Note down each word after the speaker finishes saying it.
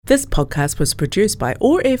This podcast was produced by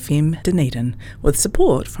OAR FM Dunedin with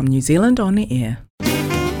support from New Zealand On Air.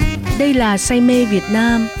 Đây là Say Mê Việt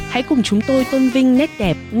Nam. Hãy cùng chúng tôi tôn vinh nét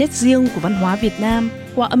đẹp, nét riêng của văn hóa Việt Nam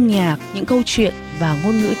qua âm nhạc, những câu chuyện và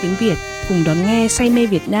ngôn ngữ tiếng Việt. Cùng đón nghe Say Mê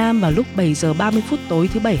Việt Nam vào lúc 7 giờ 30 phút tối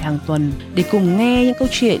thứ Bảy hàng tuần để cùng nghe những câu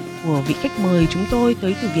chuyện của vị khách mời chúng tôi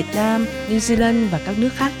tới từ Việt Nam, New Zealand và các nước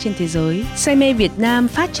khác trên thế giới. Say Mê Việt Nam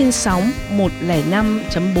phát trên sóng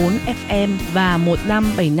 105.4 FM và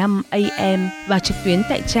 1575 AM và trực tuyến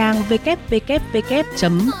tại trang www.oar.org.nz.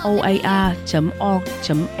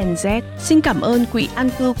 Xin cảm ơn Quỹ An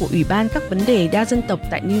cư của Ủy ban các vấn đề đa dân tộc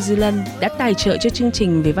tại New Zealand đã tài trợ cho chương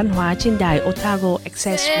trình về văn hóa trên đài Otago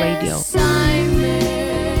Access Radio.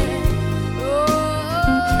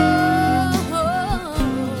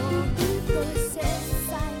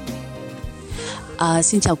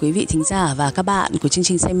 Xin chào quý vị thính giả và các bạn của chương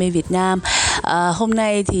trình Say Mê Việt Nam. Hôm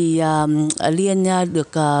nay thì Liên được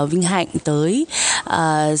vinh hạnh tới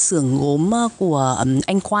xưởng gốm của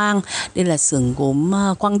anh Quang. Đây là xưởng gốm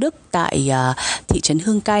Quang Đức tại thị trấn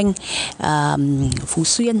Hương Canh, Phú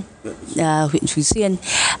Xuyên, huyện Phú Xuyên,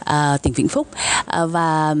 tỉnh Vĩnh Phúc.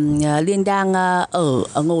 Và Liên đang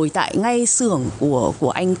ngồi tại ngay xưởng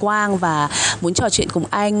của anh Quang và muốn trò chuyện cùng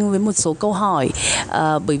anh với một số câu hỏi,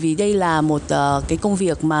 bởi vì đây là một cái công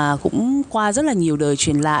việc mà cũng qua rất là nhiều đời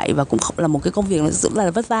truyền lại và cũng là một cái công việc rất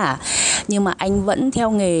là vất vả, nhưng mà anh vẫn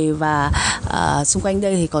theo nghề. Và xung quanh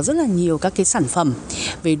đây thì có rất là nhiều các cái sản phẩm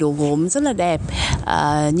về đồ gốm rất là đẹp,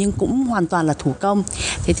 nhưng cũng hoàn toàn là thủ công.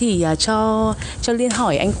 Thế thì cho Liên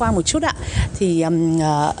hỏi anh Quang một chút ạ. Thì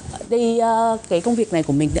đây cái công việc này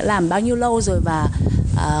của mình đã làm bao nhiêu lâu rồi, và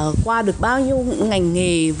qua được bao nhiêu ngành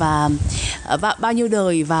nghề và bao nhiêu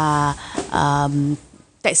đời, và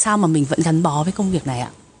tại sao mà mình vẫn gắn bó với công việc này ạ?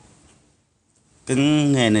 Cái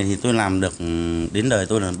nghề này thì tôi làm được đến đời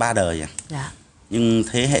tôi là 3 đời. Dạ. Nhưng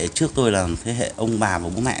thế hệ trước tôi là thế hệ ông bà và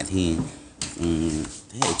bố mẹ thì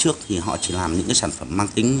thế hệ trước thì họ chỉ làm những cái sản phẩm mang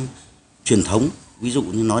tính truyền thống. Ví dụ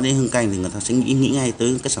như nói đến hương canh thì người ta sẽ nghĩ ngay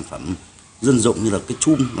tới cái sản phẩm dân dụng như là cái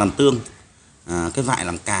chum làm tương, cái vại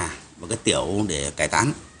làm cà và cái tiểu để cải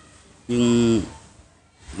tán. Nhưng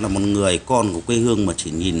là một người con của quê hương mà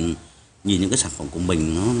chỉ nhìn những cái sản phẩm của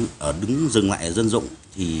mình nó dừng lại ở dân dụng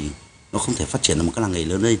thì nó không thể phát triển được một cái làng nghề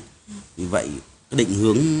lớn lên. Vì vậy cái định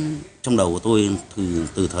hướng trong đầu của tôi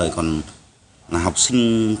từ thời còn là học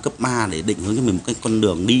sinh cấp 3 để định hướng cho mình một cái con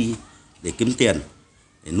đường đi để kiếm tiền,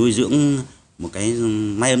 để nuôi dưỡng một cái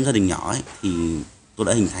mái ấm gia đình nhỏ ấy, thì tôi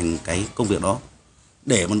đã hình thành cái công việc đó.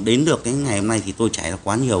 Để mà đến được cái ngày hôm nay thì tôi trải qua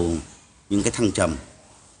quá nhiều những cái thăng trầm.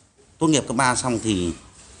 Tốt nghiệp cấp 3 xong thì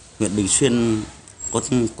huyện Bình Xuyên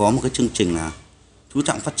có một cái chương trình là chú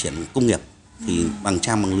trọng phát triển công nghiệp, thì bằng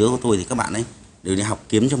trang bằng lứa của tôi thì các bạn ấy đều đi học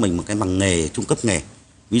kiếm cho mình một cái bằng nghề trung cấp nghề,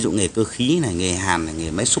 ví dụ nghề cơ khí này, nghề hàn này,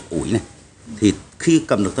 nghề máy xúc ủi này. Thì khi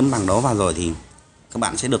cầm được tấm bằng đó vào rồi thì các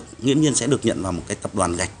bạn sẽ được nghiễm nhiên sẽ được nhận vào một cái tập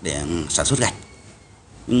đoàn gạch để sản xuất gạch.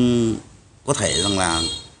 Có thể rằng là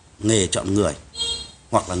nghề chọn người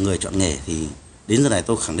hoặc là người chọn nghề, thì đến giờ này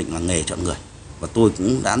tôi khẳng định là nghề chọn người. Và tôi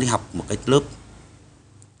cũng đã đi học một cái lớp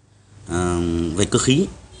về cơ khí,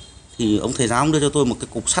 thì ông thầy giáo ông đưa cho tôi một cái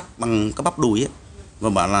cục sắt bằng cái bắp đùi ấy, và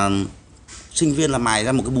bảo là sinh viên là mài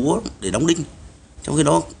ra một cái búa để đóng đinh. Trong khi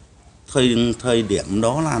đó thời điểm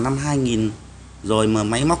đó là năm 2000 rồi mà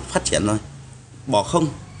máy móc phát triển rồi, bỏ không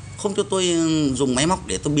cho tôi dùng máy móc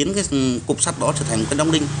để tôi biến cái cục sắt đó trở thành một cái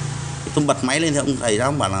đóng đinh. Thì tôi bật máy lên thì ông thầy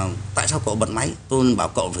giáo bảo là tại sao cậu bật máy? Tôi bảo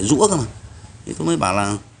cậu phải rũa cơ mà. Thì tôi mới bảo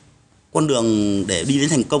là con đường để đi đến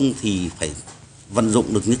thành công thì phải vận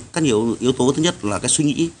dụng được các nhiều yếu tố. Thứ nhất là cái suy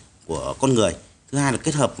nghĩ của con người, thứ hai là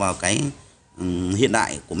kết hợp vào cái hiện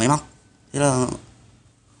đại của máy móc. Thế là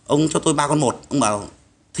ông cho tôi 3 con 1, ông bảo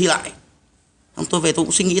thi lại. Tôi về tôi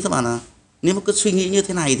cũng suy nghĩ, tôi bảo là nếu mà cứ suy nghĩ như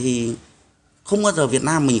thế này thì không bao giờ Việt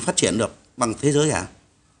Nam mình phát triển được bằng thế giới cả.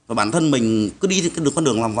 Và bản thân mình cứ đi cái con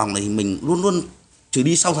đường lòng vòng này thì mình luôn luôn chỉ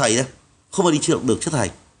đi sau thầy thôi, không bao đi chưa được trước thầy.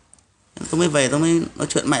 Tôi mới về tôi mới nói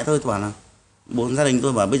chuyện mẹ tôi bảo là bố gia đình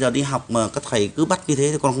tôi bảo bây giờ đi học mà các thầy cứ bắt như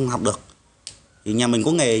thế thì con không học được. Thì nhà mình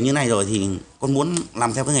có nghề như này rồi thì con muốn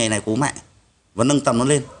làm theo cái nghề này của bố mẹ và nâng tầm nó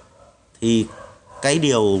lên. Thì cái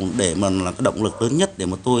điều để mà là cái động lực lớn nhất để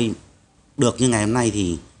mà tôi được như ngày hôm nay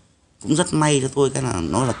thì cũng rất may cho tôi, cái là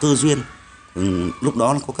nó là cơ duyên. Lúc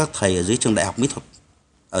đó có các thầy ở dưới trường đại học mỹ thuật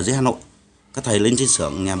ở dưới Hà Nội, các thầy lên trên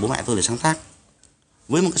xưởng nhà bố mẹ tôi để sáng tác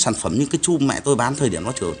với một cái sản phẩm như cái chum mẹ tôi bán thời điểm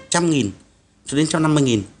nó chỉ 100.000 cho đến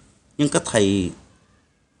 150.000, nhưng các thầy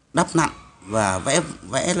đắp nặn và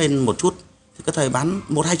vẽ lên một chút thì các thầy bán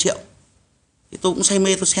 1-2 triệu. Thì tôi cũng say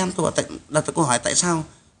mê, tôi xem, tôi đặt câu hỏi tại sao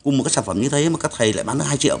cùng một cái sản phẩm như thế mà các thầy lại bán được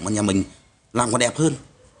 2 triệu mà nhà mình làm còn đẹp hơn.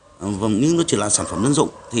 nhưng nó chỉ là sản phẩm dân dụng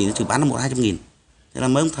thì nó chỉ bán được 100-200 nghìn. Thế là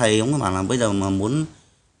mấy ông thầy ông bảo là bây giờ mà muốn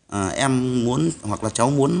em muốn hoặc là cháu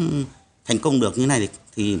muốn thành công được như này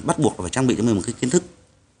thì bắt buộc là phải trang bị cho mình một cái kiến thức.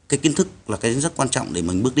 Cái kiến thức là cái rất quan trọng để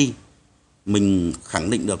mình bước đi. Mình khẳng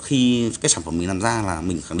định được khi cái sản phẩm mình làm ra là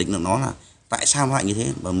mình khẳng định được nó là tại sao nó lại như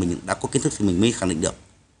thế, và mình đã có kiến thức thì mình mới khẳng định được.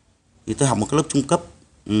 Thì tôi học một cái lớp trung cấp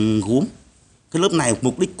gốm. Cái lớp này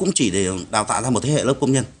mục đích cũng chỉ để đào tạo ra một thế hệ lớp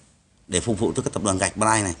công nhân để phục vụ cho cái tập đoàn gạch Pham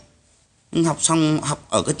Dac này. Nhưng học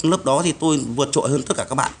ở cái lớp đó thì tôi vượt trội hơn tất cả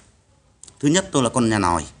các bạn. Thứ nhất, tôi là con nhà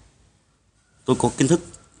nòi, tôi có kiến thức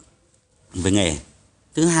về nghề.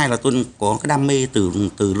 Thứ hai là tôi có cái đam mê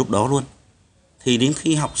từ lúc đó luôn. Thì đến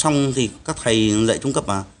khi học xong thì các thầy dạy trung cấp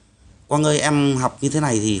mà Quang ơi, em học như thế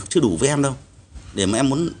này thì chưa đủ với em đâu, để mà em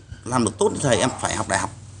muốn làm được tốt như thầy em phải học đại học.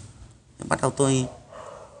 Bắt đầu tôi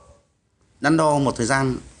đắn đo một thời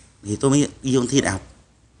gian thì tôi mới đi ôn thi đại học.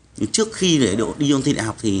 Nhưng trước khi để đi ôn thi đại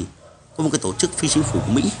học thì có một cái tổ chức phi chính phủ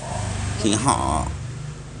của Mỹ, thì họ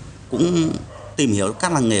cũng tìm hiểu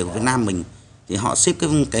các làng nghề của Việt Nam mình, thì họ xếp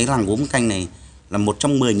cái làng gốm canh này là một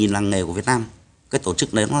trong 10.000 làng nghề của Việt Nam. Cái tổ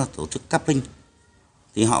chức đấy nó là tổ chức Capling.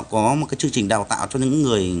 Thì họ có một cái chương trình đào tạo cho những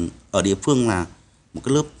người ở địa phương là một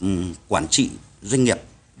cái lớp quản trị doanh nghiệp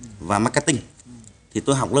và marketing. Thì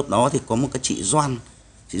tôi học lớp đó thì có một cái chị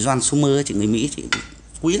Doan Sumer, chị người Mỹ, chị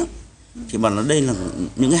quý lắm. Chị bảo là đây là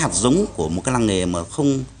những cái hạt giống của một cái làng nghề mà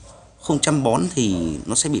không chăm bón thì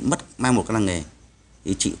nó sẽ bị mất mang một cái làng nghề.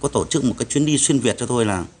 Thì chị có tổ chức một cái chuyến đi xuyên Việt cho tôi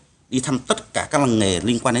là đi thăm tất cả các làng nghề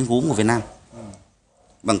liên quan đến gốm của Việt Nam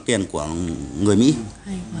bằng tiền của người Mỹ.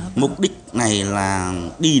 Mục đích này là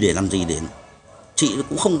đi để làm gì, để chị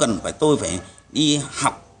cũng không cần tôi phải đi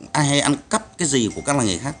học hay ăn cắp cái gì của các làng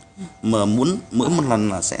nghề khác, mà muốn mỗi một lần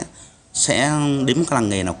là sẽ đến một cái làng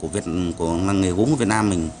nghề nào của làng nghề gốm của Việt Nam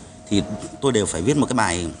mình thì tôi đều phải viết một cái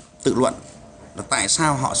bài tự luận là tại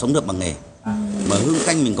sao họ sống được bằng nghề, mà hương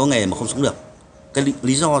canh mình có nghề mà không sống được, cái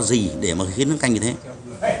lý do gì để mà khiến hương canh như thế.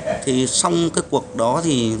 Thì xong cái cuộc đó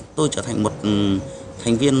thì tôi trở thành một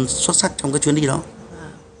thành viên xuất sắc trong cái chuyến đi đó.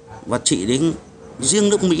 Và chị đến riêng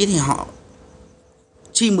nước Mỹ thì họ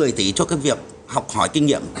chi 10 tỷ cho cái việc học hỏi kinh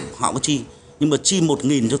nghiệm, họ có chi, nhưng mà chi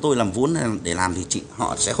 1.000 cho tôi làm vốn để làm thì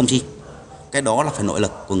họ sẽ không chi. Cái đó là phải nội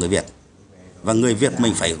lực của người Việt, và người Việt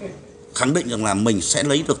mình phải khẳng định rằng là mình sẽ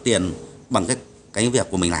lấy được tiền bằng cái việc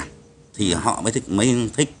của mình làm thì họ mới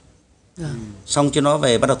thích. Xong trên đó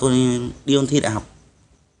về bắt đầu tôi đi ôn thi đại học,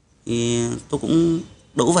 thì tôi cũng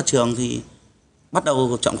đỗ vào trường. Thì bắt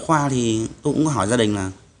đầu chọn khoa thì tôi cũng hỏi gia đình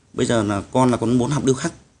là bây giờ là con muốn học điêu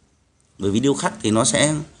khắc, bởi vì điêu khắc thì nó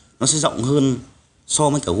sẽ rộng hơn so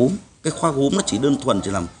với cả gốm. Cái khoa gốm nó chỉ đơn thuần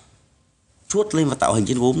chỉ làm chuốt lên và tạo hình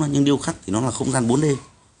trên gốm thôi, nhưng điêu khắc thì nó là không gian 4D,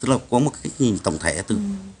 tức là có một cái nhìn tổng thể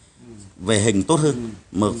về hình tốt hơn.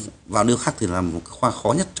 Mà vào điêu khắc thì là một cái khoa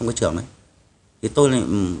khó nhất trong cái trường đấy, thì tôi lại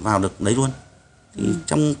vào được đấy luôn. Thì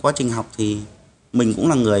trong quá trình học thì mình cũng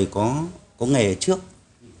là người có nghề trước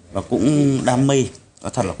và cũng đam mê, có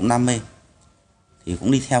thật là cũng đam mê, thì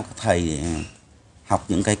cũng đi theo các thầy để học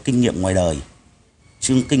những cái kinh nghiệm ngoài đời.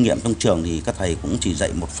 Chứ kinh nghiệm trong trường thì các thầy cũng chỉ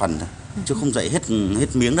dạy một phần thôi, chứ không dạy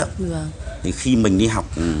hết miếng đâu. Thì khi mình đi học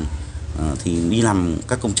thì đi làm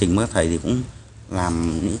các công trình với các thầy thì cũng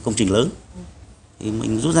làm những công trình lớn, thì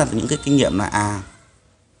mình rút ra được những cái kinh nghiệm là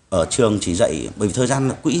ở trường chỉ dạy, bởi vì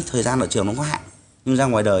quỹ thời gian ở trường nó có hạn, nhưng ra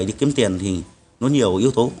ngoài đời đi kiếm tiền thì nó nhiều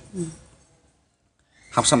yếu tố.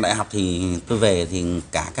 Học xong đại học thì tôi về thì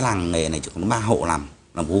cả cái làng nghề này chỉ có 3 hộ làm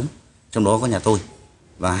gốm, trong đó có nhà tôi,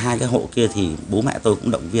 và 2 cái hộ kia thì bố mẹ tôi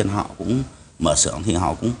cũng động viên, họ cũng mở xưởng, thì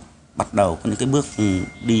họ cũng bắt đầu có những cái bước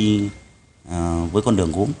đi với con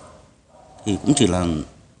đường gốm, thì cũng chỉ là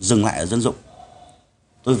dừng lại ở dân dụng.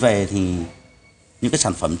 Tôi về thì những cái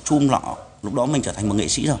sản phẩm chum lọ, lúc đó mình trở thành một nghệ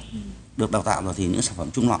sĩ rồi, được đào tạo rồi, thì những sản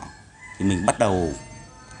phẩm chum lọ thì mình bắt đầu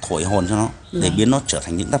thổi hồn cho nó để biến nó trở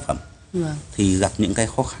thành những tác phẩm. Thì gặp những cái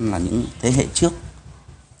khó khăn là những thế hệ trước.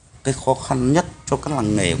 Cái khó khăn nhất cho các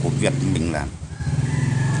làng nghề của Việt mình là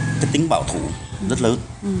cái tính bảo thủ rất lớn.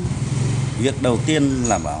 Việc đầu tiên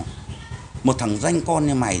là bảo một thằng danh con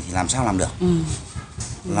như mày thì làm sao làm được.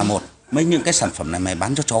 Là một, mấy những cái sản phẩm này mày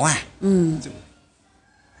bán cho chó à?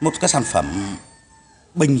 Một cái sản phẩm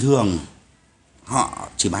bình thường họ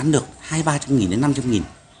chỉ bán được 200-300 nghìn đến 500 nghìn,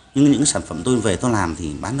 nhưng những sản phẩm tôi về tôi làm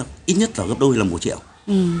thì bán được ít nhất là gấp đôi, là 1 triệu.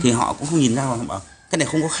 Thì họ cũng không nhìn ra, họ bảo cái này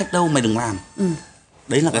không có khách đâu, mày đừng làm.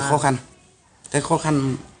 Đấy là cái khó khăn. Cái khó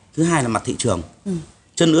khăn thứ hai là mặt thị trường.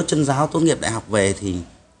 Chân giáo tốt nghiệp đại học về thì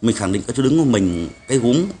mình khẳng định cái chỗ đứng của mình. Cái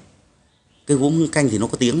gốm hương canh thì nó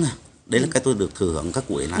có tiếng này. Đấy là cái tôi được thừa hưởng các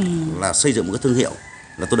cụ lại, là xây dựng một cái thương hiệu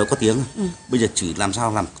là tôi đã có tiếng. Bây giờ chỉ làm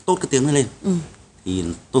sao làm tốt cái tiếng ấy lên. thì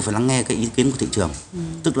tôi phải lắng nghe cái ý kiến của thị trường.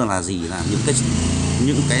 Tức là gì, là những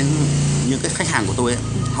cái khách hàng của tôi ấy,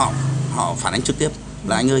 họ phản ánh trực tiếp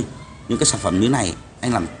là anh ơi, những cái sản phẩm như này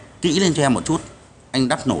anh làm kỹ lên cho em một chút, anh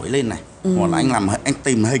đắp nổi lên này, hoặc là anh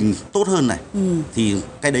tìm hình tốt hơn này. Thì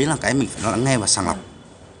cái đấy là cái mình phải lắng nghe và sàng lọc.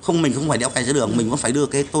 Mình không phải đeo cày giữa đường, mình vẫn phải đưa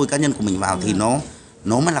cái tôi cá nhân của mình vào thì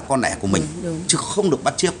nó mới là con đẻ của mình, chứ không được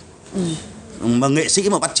bắt chước. Mà nghệ sĩ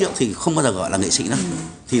mà bắt chước thì không bao giờ gọi là nghệ sĩ nữa,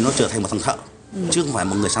 thì nó trở thành một thằng thợ, chứ không phải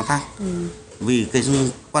một người sáng tác. Vì cái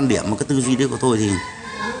quan điểm và cái tư duy đấy của tôi thì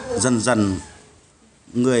dần dần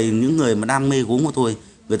những người mà đam mê gốm của tôi,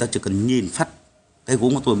 người ta chỉ cần nhìn phát cái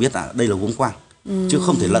gốm của tôi biết là đây là gốm Quang, chứ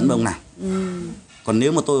không thể lẫn với ông nào. Còn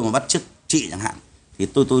nếu mà tôi mà bắt chước chị chẳng hạn thì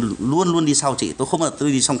tôi luôn luôn đi sau chị, tôi không bao giờ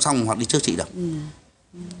tôi đi song song hoặc đi trước chị được.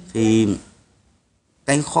 Thì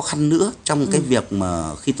cái khó khăn nữa trong cái việc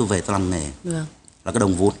mà khi tôi về tôi làm nghề là cái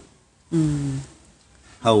đồng vốn.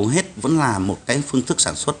 Hầu hết vẫn là một cái phương thức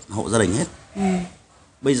sản xuất hộ gia đình hết.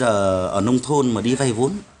 Bây giờ ở nông thôn mà đi vay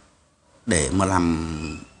vốn để mà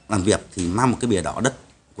làm việc thì mang một cái bìa đỏ đất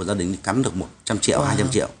của gia đình cắm được 100 triệu,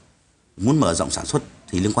 200 triệu. Muốn mở rộng sản xuất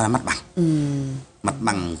thì liên quan đến mặt bằng. Mặt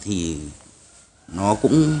bằng thì nó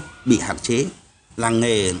cũng bị hạn chế. Làng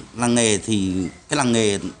nghề thì cái làng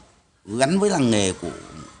nghề gắn với làng nghề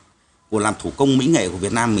của làm thủ công mỹ nghệ của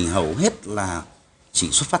Việt Nam mình hầu hết là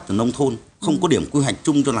chỉ xuất phát từ nông thôn, không có điểm quy hoạch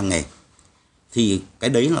chung cho làng nghề. Thì cái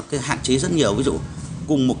đấy là cái hạn chế rất nhiều. Ví dụ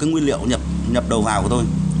cùng một cái nguyên liệu nhập đầu vào của tôi,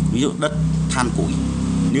 ví dụ đất, than, củi,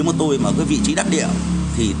 nếu mà tôi mà cái vị trí đắc địa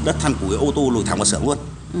thì đất, than, củi ô tô lùi thẳng vào xưởng luôn.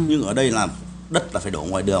 Nhưng ở đây là đất là phải đổ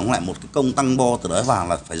ngoài đường, lại một cái công tăng bo từ đó vào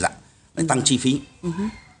là phải lại tăng chi phí.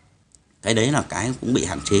 Cái đấy là cái cũng bị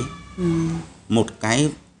hạn chế. Một cái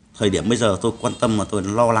thời điểm bây giờ tôi quan tâm mà tôi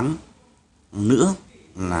lo lắng nữa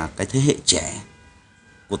là cái thế hệ trẻ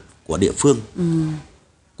của địa phương.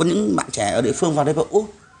 Có những bạn trẻ ở địa phương vào đây bảo ố,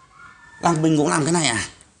 làng mình cũng làm cái này à?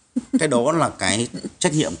 Cái đó là cái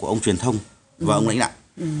trách nhiệm của ông truyền thông và ông lãnh đạo.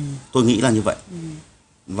 Tôi nghĩ là như vậy.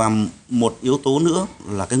 Và một yếu tố nữa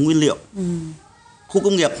là cái nguyên liệu. Khu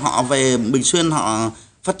công nghiệp họ về Bình Xuyên họ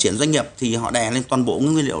phát triển doanh nghiệp thì họ đè lên toàn bộ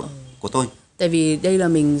nguyên liệu của tôi. Tại vì đây là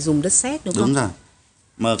mình dùng đất sét đúng không? Đúng rồi.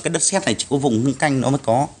 Mà cái đất sét này chỉ có vùng Hương Canh nó mới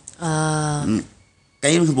có.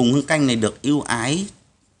 Cái vùng Hương Canh này được ưu ái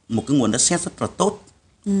một cái nguồn đất sét rất là tốt.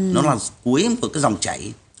 Nó là cuối của cái dòng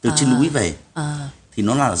chảy từ trên núi về. Thì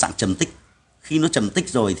nó là dạng trầm tích. Khi nó trầm tích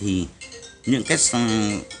rồi thì những cái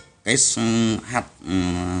hạt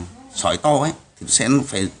sỏi to ấy thì sẽ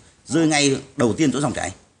phải rơi ngay đầu tiên chỗ dòng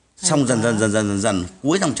chảy. Xong dần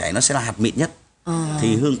cuối dòng chảy nó sẽ là hạt mịn nhất.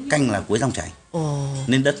 Thì Hương Canh là cuối dòng chảy.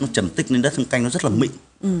 Nên đất nó trầm tích, nên đất Hương Canh nó rất là mịn.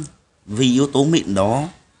 Vì yếu tố mịn đó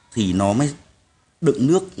thì nó mới đựng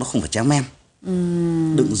nước, nó không phải tráng men.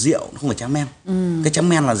 Đựng rượu nó không phải tráng men. Cái tráng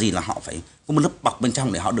men là gì, là họ phải có một lớp bọc bên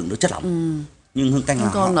trong để họ đựng nước chất lỏng. Nhưng Hương Canh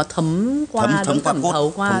là còn nó thấm qua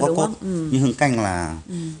cốt. Nhưng Hương Canh là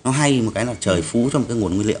nó hay một cái là trời phú trong cái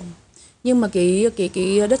nguồn nguyên liệu. Nhưng mà cái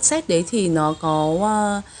đất sét đấy thì nó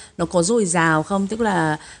có dồi dào không? Tức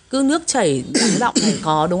là cứ nước chảy lắng đọng này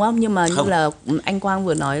có đúng không? Nhưng mà không. Như là anh Quang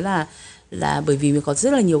vừa nói là bởi vì có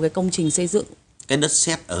rất là nhiều cái công trình xây dựng. Cái đất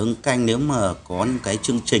sét ở Hương Canh nếu mà có những cái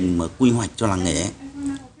chương trình mà quy hoạch cho làng nghề ấy,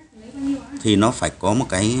 thì nó phải có một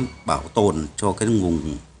cái bảo tồn cho cái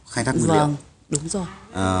nguồn khai thác nguyên liệu. Đúng rồi.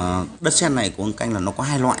 Đất sét này của Hương Canh là nó có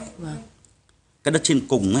hai loại. Cái đất trên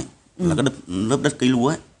cùng ấy là cái lớp đất cấy lúa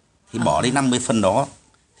ấy, thì bỏ đi 50 phân đó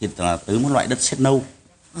thì là tới một loại đất sét nâu.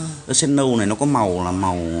 Đất sét nâu này nó có màu là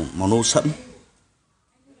màu nâu sẫm.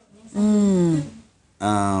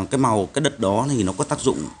 Cái đất đó thì nó có tác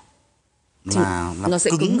dụng là nó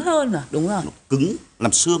sẽ cứng hơn à? Đúng rồi. Cứng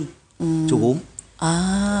làm xương cho gốm.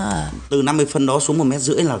 Từ 50 phân đó xuống 1,5 mét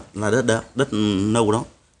là đất nâu đó.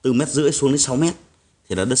 Từ 1,5 mét xuống đến 6 mét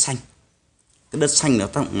thì là đất xanh. Cái đất xanh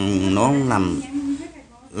nó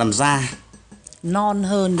làm da non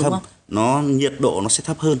hơn đúng không? Nó nhiệt độ nó sẽ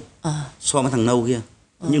thấp hơn so với thằng nâu kia.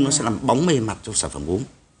 Nhưng nó sẽ làm bóng bề mặt cho sản phẩm gốm.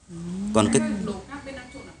 Còn cái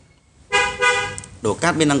đổ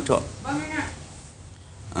cát bên năng trộn.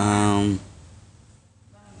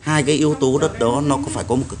 Hai cái yếu tố đất đó nó có phải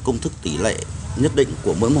có một cái công thức tỷ lệ nhất định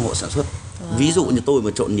của mỗi một hộ sản xuất. Ví dụ như tôi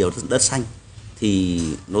mà trộn nhiều đất xanh thì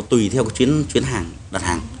nó tùy theo cái chuyến hàng đặt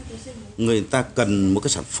hàng. Người ta cần một cái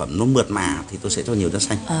sản phẩm nó mượt mà thì tôi sẽ cho nhiều đất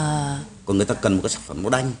xanh. Còn người ta cần một cái sản phẩm nó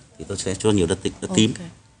đanh thì tôi sẽ cho nhiều đất tím.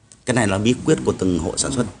 Cái này là bí quyết của từng hộ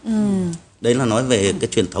sản xuất. Đấy là nói về cái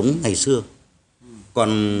truyền thống ngày xưa.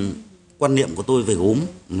 Còn quan niệm của tôi về gốm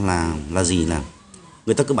là gì, là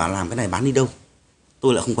người ta cứ bảo làm cái này bán đi đâu.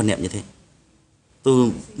 Tôi lại không quan niệm như thế.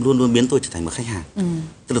 tôi luôn luôn biến tôi trở thành một khách hàng.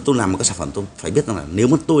 Tức là tôi làm một cái sản phẩm, tôi phải biết rằng là nếu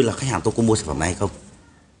mà tôi là khách hàng, tôi có mua sản phẩm này hay không.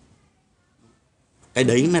 Cái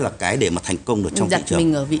đấy mới là cái để mà thành công được trong thị trường. Đặt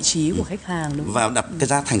mình ở vị trí của khách hàng, đúng không? Và đặt cái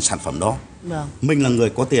giá thành sản phẩm đó. Vâng. Mình là người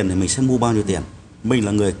có tiền thì mình sẽ mua bao nhiêu tiền, mình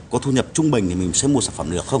là người có thu nhập trung bình thì mình sẽ mua sản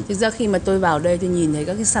phẩm được không. Thực ra khi mà tôi vào đây tôi nhìn thấy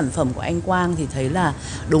các cái sản phẩm của anh Quang thì thấy là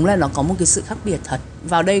đúng là nó có một cái sự khác biệt thật.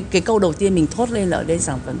 Vào đây cái câu đầu tiên mình thốt lên là ở đây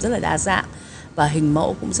sản phẩm rất là đa dạng và hình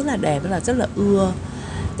mẫu cũng rất là đẹp, rất là ưa.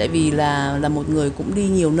 Tại vì là một người cũng đi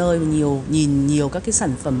nhiều nơi và nhìn nhiều các cái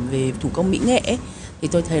sản phẩm về thủ công mỹ nghệ ấy, thì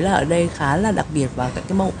tôi thấy là ở đây khá là đặc biệt và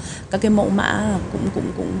các cái mẫu mã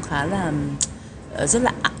cũng khá là rất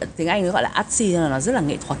là, tiếng Anh nó gọi là artsy, là nó rất là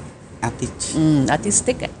nghệ thuật.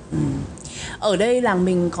 Artistic ấy. Ở đây làng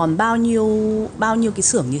mình còn bao nhiêu cái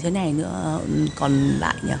xưởng như thế này nữa còn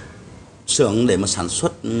lại nhỉ? Xưởng để mà sản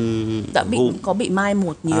xuất có bị mai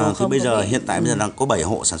một nhiều không? Thì bây giờ hiện tại bây giờ đang có 7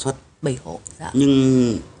 hộ sản xuất. 7 hộ, dạ.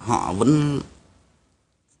 Nhưng họ vẫn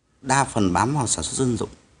đa phần bám vào sản xuất dân dụng.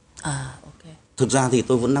 Ok. Thực ra thì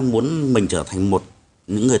tôi vẫn đang muốn mình trở thành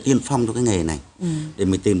những người tiên phong trong cái nghề này, để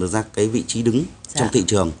mình tìm được ra cái vị trí đứng trong thị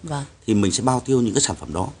trường. Vâng. Thì mình sẽ bao tiêu những cái sản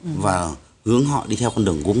phẩm đó và hướng họ đi theo con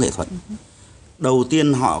đường gốm nghệ thuật. Đầu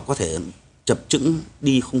tiên họ có thể chập chững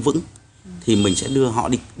đi không vững, thì mình sẽ đưa họ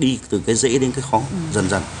đi từ cái dễ đến cái khó, dần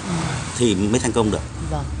dần thì mới thành công được.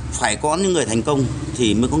 Vâng. Phải có những người thành công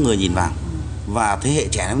thì mới có người nhìn vào, và thế hệ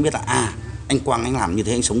trẻ nó mới biết là anh Quang anh làm như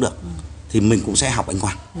thế anh sống được, thì mình cũng sẽ học anh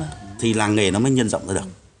Quang. Thì làng nghề nó mới nhân rộng ra được.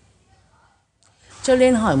 Cho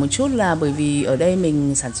nên hỏi một chút là bởi vì ở đây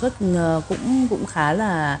mình sản xuất cũng khá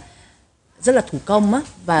là rất là thủ công á,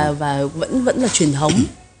 và vẫn là truyền thống.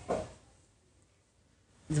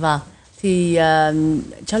 Vâng. Thì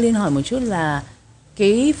cho Liên hỏi một chút là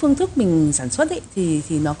cái phương thức mình sản xuất ấy thì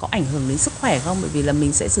nó có ảnh hưởng đến sức khỏe không? Bởi vì là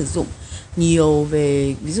mình sẽ sử dụng nhiều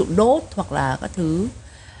về ví dụ đốt hoặc là các thứ,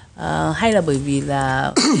 hay là bởi vì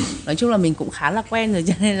là nói chung là mình cũng khá là quen rồi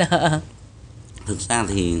cho nên là. Thực ra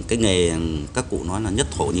thì cái nghề các cụ nói là nhất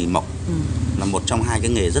thổ nhì mộc, là một trong hai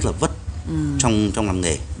cái nghề rất là vất trong làm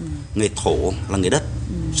nghề. Nghề thổ là nghề đất,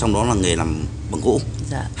 xong đó là nghề làm bằng gỗ.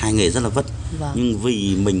 Dạ. Hai nghề rất là vất. Vâng. Nhưng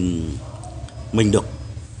vì mình được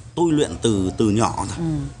tôi luyện từ nhỏ thôi,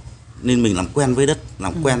 nên mình làm quen với đất,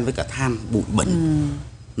 làm quen với cả than, bụi bẩn.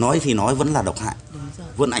 Nói thì nói vẫn là độc hại,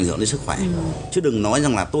 vẫn ảnh hưởng đến sức khỏe. Chứ đừng nói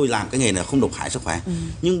rằng là tôi làm cái nghề này không độc hại sức khỏe.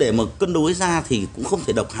 Nhưng để mà cân đối ra thì cũng không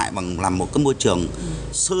thể độc hại bằng làm một cái môi trường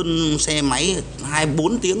sơn xe máy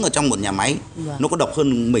 24 tiếng ở trong một nhà máy. Nó có độc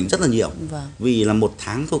hơn mình rất là nhiều. Vì là một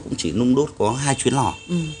tháng tôi cũng chỉ nung đốt có 2 chuyến lò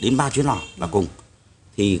đến 3 chuyến lò là cùng.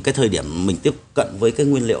 Thì cái thời điểm mình tiếp cận với cái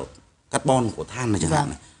nguyên liệu carbon của than này chẳng hạn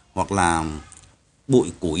này, hoặc là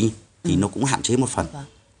bụi củi thì nó cũng hạn chế một phần.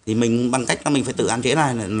 Thì mình bằng cách là mình phải tự hạn chế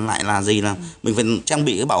lại là gì, là mình phải trang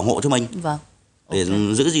bị cái bảo hộ cho mình. Để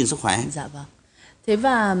giữ gìn sức khỏe. Dạ vâng. Thế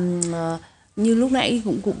và như lúc nãy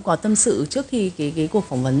cũng có tâm sự trước khi cái cuộc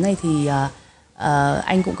phỏng vấn này thì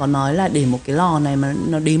anh cũng có nói là để một cái lò này mà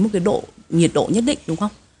nó đến một cái nhiệt độ nhất định, đúng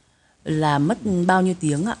không? Là mất bao nhiêu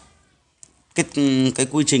tiếng ạ? Cái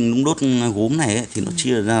quy trình nung đốt gốm này ấy, thì nó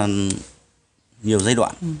chia ra nhiều giai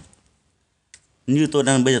đoạn. Như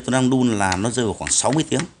bây giờ tôi đang đun là nó rơi vào khoảng 60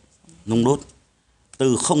 tiếng nung đốt.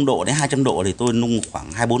 Từ 0 độ đến 200 độ thì tôi nung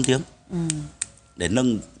khoảng 24 tiếng. Để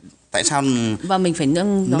nâng, tại sao? Và mình phải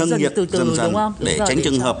nâng nhiệt từ từ đúng không? Để tránh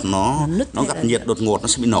trường hợp nó gặp nhiệt đột ngột, nó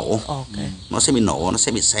sẽ bị nổ. Nó sẽ bị nổ, nó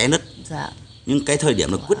sẽ bị xé nứt. Nhưng cái thời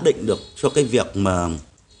điểm nó quyết định được cho cái việc mà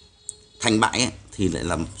thành bại ấy, thì lại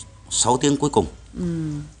là 6 tiếng cuối cùng.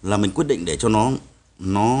 Là mình quyết định để cho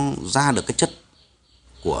nó ra được cái chất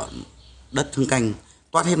của đất hương canh,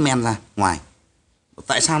 toát hết men ra ngoài.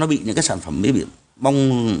 Tại sao nó bị những cái sản phẩm bị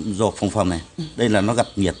bong rộp phồng phồng này? Đây là nó gặp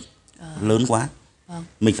nhiệt lớn quá.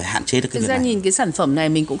 Mình phải hạn chế được cái việc này. Thực ra nhìn cái sản phẩm này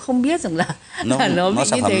mình cũng không biết rằng là nó bị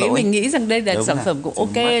như thế. Mình nghĩ rằng đây là sản phẩm cũng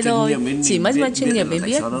ok thôi. Chỉ mất chuyên nghiệp mới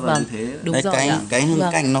biết. Vâng, đúng rồi. Cái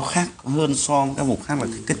hương canh nó khác hơn so với các vùng khác là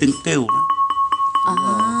cái tiếng kêu đó.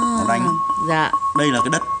 Nó đánh. Dạ. Đây là cái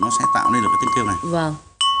đất nó sẽ tạo nên được cái tiếng kêu này. Vâng.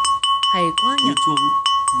 Hay quá nhỉ. Như chuông.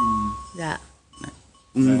 Dạ.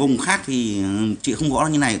 Vùng khác thì chị không gõ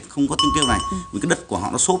như này, không có tiếng kêu này, vì cái đất của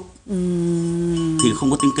họ nó xốp thì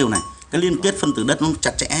không có tiếng kêu này. Cái liên kết phân tử đất nó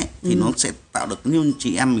chặt chẽ thì nó sẽ tạo được, như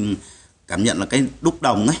chị em mình cảm nhận là cái đúc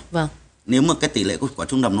đồng ấy. Vâng. Nếu mà cái tỷ lệ của quả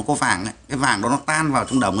trung đồng nó có vàng ấy, cái vàng đó nó tan vào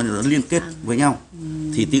trong đồng ấy, nó liên kết với nhau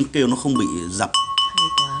thì tiếng kêu nó không bị dập. Hay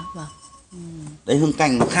quá. Vâng. Đấy, hương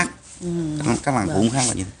canh nó khác. Các làng gốm khác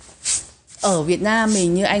là như thế. Ở Việt Nam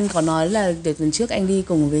mình như anh có nói là từ tuần trước anh đi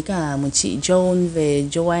cùng với cả một chị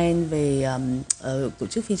Joanne về tổ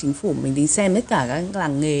chức phi chính phủ, mình đi xem tất cả các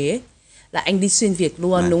làng nghề ấy, là anh đi xuyên Việt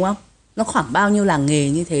luôn đúng không? Nó khoảng bao nhiêu làng nghề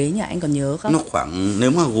như thế nhỉ, anh còn nhớ không? Nó khoảng,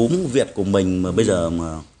 nếu mà gốm Việt của mình mà bây giờ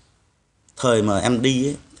mà thời mà em đi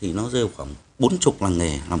ấy, thì nó rơi khoảng 40 làng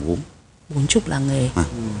nghề làm gốm. 40 làng nghề.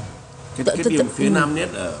 Cái điểm phía Nam nhất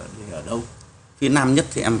ở đâu? Phía Nam nhất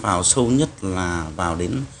thì em vào sâu nhất là vào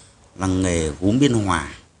đến làng nghề gốm Biên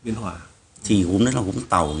Hòa. Biên Hòa. Thì gốm đấy là gốm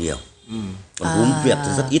Tàu nhiều. Còn gốm Việt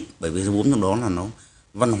thì rất ít, bởi vì gốm trong đó là nó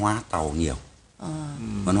văn hóa Tàu nhiều,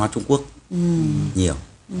 văn hóa Trung Quốc nhiều.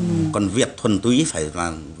 Còn Việt thuần túy phải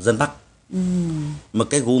là dân Bắc. Mà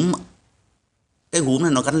cái gốm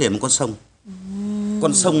này nó gắn liền với con sông.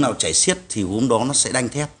 Con sông nào chảy xiết thì gốm đó nó sẽ đanh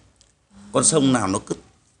thép. Con sông nào nó cứ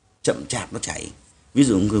chậm chạp nó chảy, ví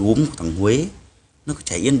dụ cái gốm của thằng Huế nó cứ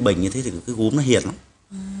chảy yên bình như thế thì cái gốm nó hiền lắm.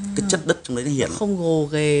 Cái chất đất trong đấy nó hiền lắm. Không gồ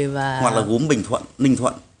ghề và Hoặc là gốm Bình Thuận, Ninh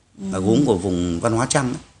Thuận là gốm của vùng văn hóa Chăm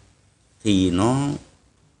ấy. Thì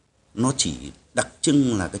nó chỉ đặc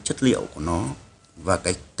trưng là cái chất liệu của nó và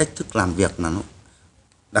cái cách thức làm việc là nó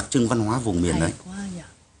đặc trưng văn hóa vùng miền đấy. Quá nhỉ.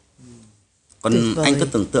 Còn anh cứ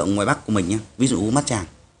tưởng tượng ngoài Bắc của mình nhé, ví dụ gốm Bát Tràng,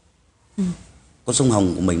 con sông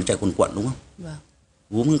Hồng của mình nó chảy cuồn cuộn đúng không? Vâng.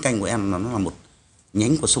 Gốm Hương Canh của em nó là một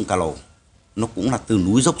nhánh của sông Cà Lồ, nó cũng là từ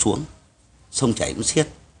núi dốc xuống, sông chảy nó xiết.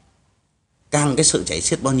 Càng cái sự chảy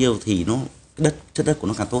xiết bao nhiêu thì cái chất đất của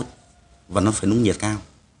nó càng tốt, và nó phải nung nhiệt cao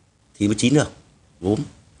thì mới chín được gốm.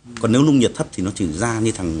 Còn nếu nung nhiệt thấp thì nó chỉ ra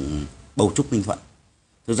như thằng Bầu Trúc Ninh Thuận.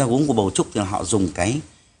 Thực ra gốm của Bầu Trúc thì họ dùng cái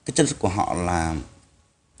chất đất của họ là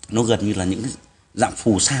nó gần như là những cái dạng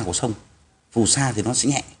phù sa của sông. Phù sa thì nó sẽ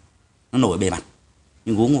nhẹ, nó nổi bề mặt.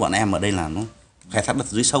 Nhưng gốm của bọn em ở đây là nó khai thác đất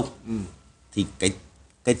dưới sâu, thì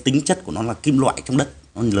cái tính chất của nó là kim loại trong đất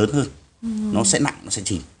nó lớn hơn, nó sẽ nặng, nó sẽ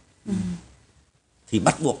chìm. Thì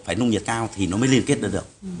bắt buộc phải nung nhiệt cao thì nó mới liên kết được,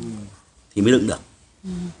 thì mới đựng được.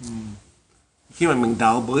 Khi mà mình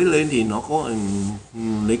đào bới lên thì nó có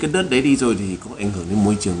lấy cái đất đấy đi rồi thì có ảnh hưởng đến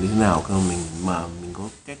môi trường như thế nào không? Mình có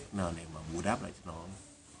cách nào để mà bù đắp lại cho nó?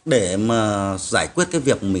 Để mà giải quyết cái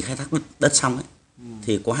việc mình khai thác đất xong ấy,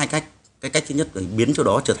 thì có hai cách. Cái cách thứ nhất là biến chỗ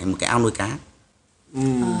đó trở thành một cái ao nuôi cá,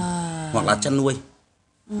 hoặc là chăn nuôi.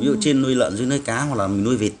 Ví dụ trên nuôi lợn, dưới nuôi cá, hoặc là mình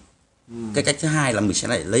nuôi vịt. Cái cách thứ hai là mình sẽ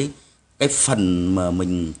lại lấy cái phần mà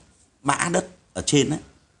mình bã đất ở trên ấy,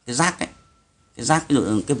 cái rác ấy, cái rác, ví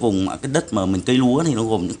dụ cái vùng cái đất mà mình cây lúa thì nó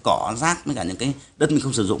gồm những cỏ, rác với cả những cái đất mình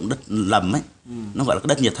không sử dụng, đất lầm ấy, nó gọi là cái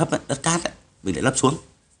đất nhiệt thấp ấy, đất cát ấy, mình để lấp xuống.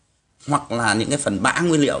 Hoặc là những cái phần bã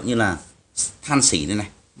nguyên liệu như là than xỉ này,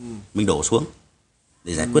 mình đổ xuống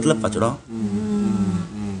để giải quyết lấp vào chỗ đó.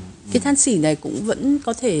 Cái than xỉ này cũng vẫn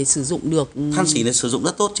có thể sử dụng được. Than xỉ này sử dụng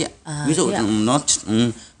rất tốt chị ạ. Ví dụ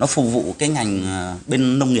nó phục vụ cái ngành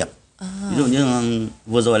bên nông nghiệp. Ví dụ như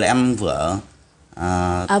vừa rồi là em vừa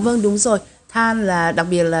vâng, đúng rồi. Than là đặc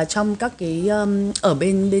biệt là trong các cái ở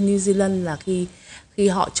bên New Zealand là khi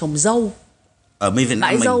họ trồng dâu ở bên Việt Nam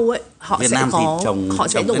bãi mình, dâu ấy, họ Việt sẽ Nam có họ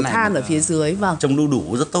sẽ đổ than ở phía dưới. Vâng, trồng đu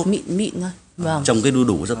đủ rất tốt, mịn thôi. Vâng, trồng cây đu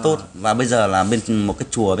đủ rất tốt. Và bây giờ là bên một cái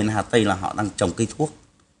chùa bên Hà Tây là họ đang trồng cây thuốc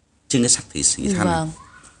trên cái sạc thủy xỉ than này.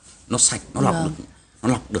 Nó sạch, nó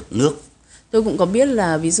lọc được nước. Tôi cũng có biết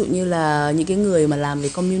là ví dụ như là những cái người mà làm về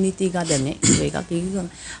community garden ấy, về các cái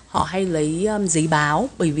họ hay lấy giấy báo,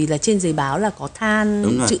 bởi vì là trên giấy báo là có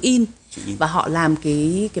than chữ in, và họ làm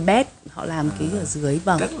cái bed, họ làm cái ở dưới.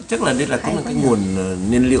 Vâng, chắc là đây là cũng là cái nguồn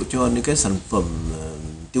nhiên liệu cho những cái sản phẩm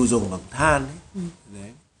tiêu dùng bằng than ấy.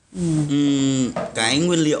 Đấy. Cái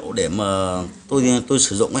nguyên liệu để mà tôi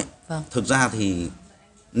sử dụng ấy, thực ra thì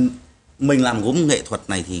mình làm gốm nghệ thuật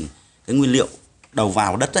này thì cái nguyên liệu đầu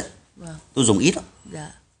vào đất ấy, tôi dùng ít lắm.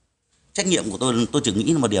 Trách nhiệm của tôi chỉ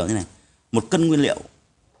nghĩ là một điều như này: 1 cân nguyên liệu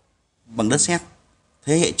bằng đất sét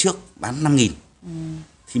thế hệ trước bán 5.000,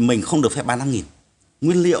 thì mình không được phép bán 5.000.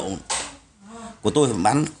 Nguyên liệu của tôi phải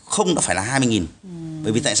bán không đã phải là 20.000.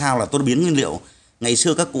 Bởi vì tại sao là tôi biến nguyên liệu, ngày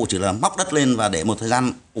xưa các cụ chỉ là móc đất lên và để một thời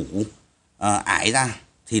gian ủ ải ra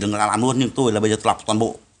thì là làm luôn, nhưng tôi là bây giờ tôi lọc toàn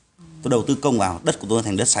bộ, tôi đầu tư công vào đất của tôi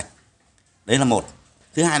thành đất sạch. Đấy là một.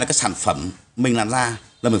 Thứ hai là cái sản phẩm mình làm ra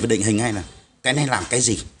là mình phải định hình ngay là cái này làm cái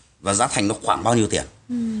gì và giá thành nó khoảng bao nhiêu tiền.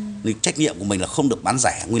 Nên trách nhiệm của mình là không được bán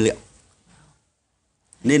rẻ nguyên liệu.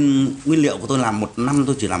 Nên nguyên liệu của tôi làm 1 năm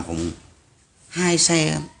tôi chỉ làm khoảng 2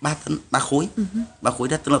 xe 3 tấn, 3 khối, 3 khối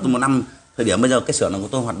đất. Tức là tôi 1 năm, thời điểm bây giờ cái xưởng này của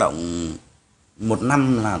tôi hoạt động 1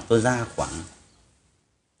 năm là tôi ra khoảng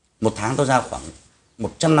 1 tháng tôi ra khoảng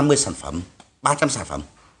 150 sản phẩm, 300 sản phẩm.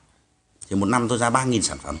 Thì 1 năm tôi ra 3.000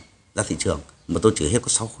 sản phẩm ra thị trường, mà tôi chỉ hết có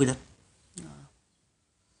 6 khối đất.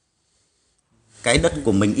 Cái đất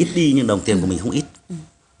của mình ít đi nhưng đồng tiền của mình không ít.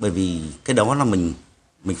 Bởi vì cái đó là mình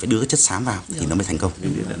phải đưa cái chất xám vào thì nó mới thành công.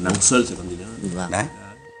 Năng suất sẽ còn gì nữa. Đấy.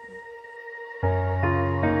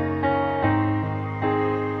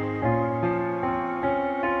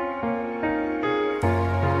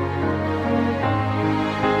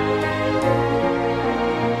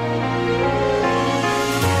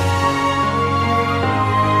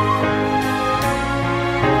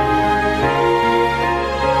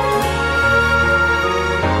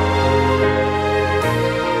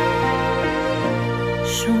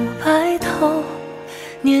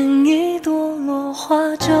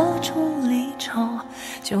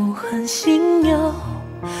 痕心有，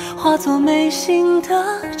化作眉心的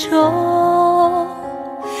皱。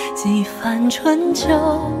几番春秋，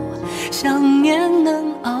想念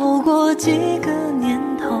能熬过几个年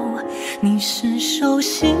头。你是手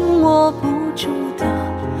心握不住的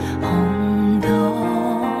红豆。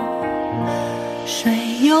水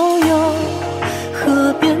悠悠，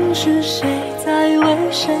河边是谁在为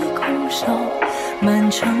谁苦守？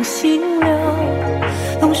满城新柳，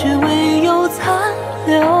冬雪未有残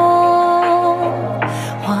留。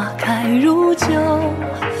花开如酒，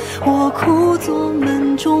我枯坐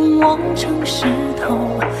门中望成石头，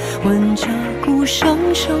闻着鼓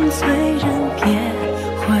声声催人别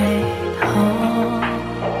回头。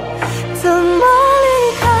怎么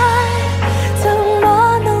离开，怎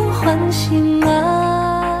么能唤醒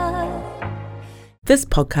爱。 This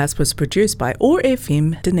podcast was produced by OAR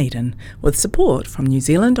FM Dunedin with support from New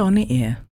Zealand On the Air.